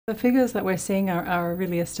The figures that we're seeing are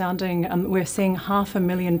really astounding. We're seeing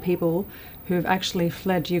 500,000 people who've actually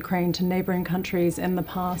fled Ukraine to neighbouring countries in the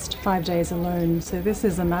past 5 days alone. So this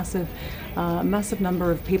is a massive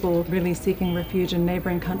number of people really seeking refuge in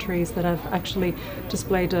neighbouring countries that have actually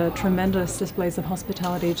displayed tremendous displays of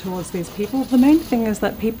hospitality towards these people. The main thing is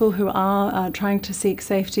that people who are trying to seek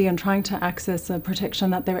safety and trying to access protection,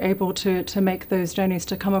 that they're able to make those journeys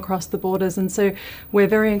to come across the borders. And so we're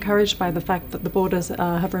very encouraged by the fact that the borders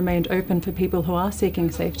have remained open for people who are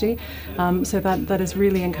seeking safety. So that is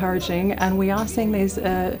really encouraging. And we are seeing these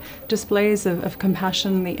displays of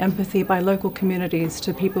compassion, the empathy by local communities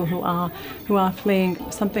to people who are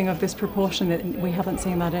fleeing. Something of this proportion, we haven't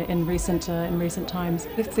seen that in recent times.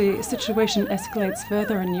 If the situation escalates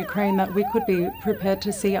further in Ukraine, that we could be prepared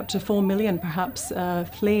to see up to 4 million perhaps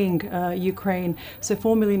fleeing Ukraine. So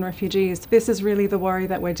 4 million refugees. This is really the worry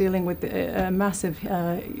that we're dealing with, massive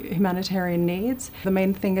humanitarian needs. The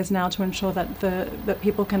main thing is now to ensure that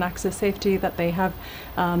people can access safety, that they have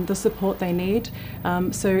the support they need.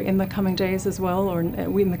 So in the coming days as well, or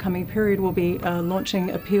in the coming period, we'll be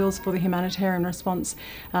launching appeals for the humanitarian response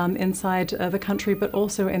inside the country, but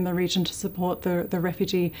also in the region to support the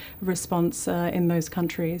refugee response in those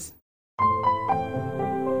countries.